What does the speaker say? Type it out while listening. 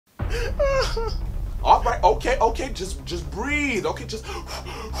All right, okay, just breathe. Okay, just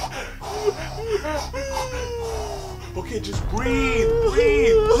breathe.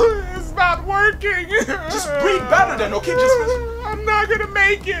 It's not working. Just breathe better then, okay? I'm not gonna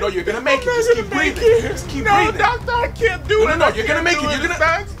make it. No, you're gonna make it. Just keep breathing. Just keep breathing. No, doctor, I can't do it. No, you're gonna make it. You're gonna.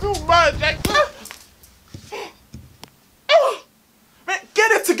 That's too much. Man,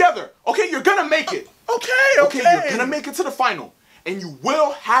 get it together. Okay, you're gonna make it. Okay, you're gonna make it to the final, and you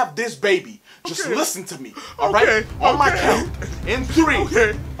will have this baby. Just listen to me, all right? On my count, in 3,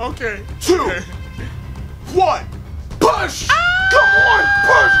 Okay. 2, 1, push! Come on,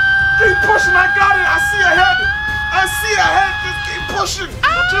 push! Keep pushing. I got it. I see a head. Just keep pushing.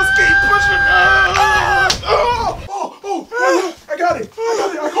 Just keep pushing. I got it.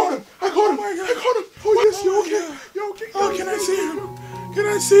 I caught him. Oh my God. Oh yes, you okay? Oh, can I see him? Can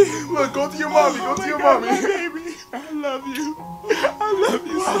I see him? Look, go to your mommy. Go to your mommy. My baby. I love you. I love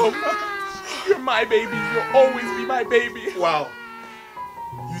you so much. You're my baby. You'll always be my baby. Wow.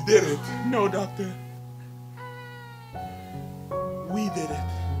 You did it. No, doctor. We did it.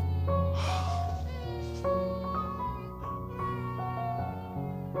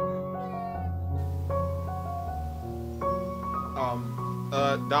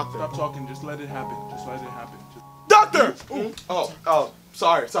 Doctor. Stop talking. Just let it happen. Doctor! Oh,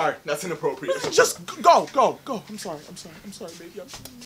 sorry. That's inappropriate. Just go. I'm sorry, baby.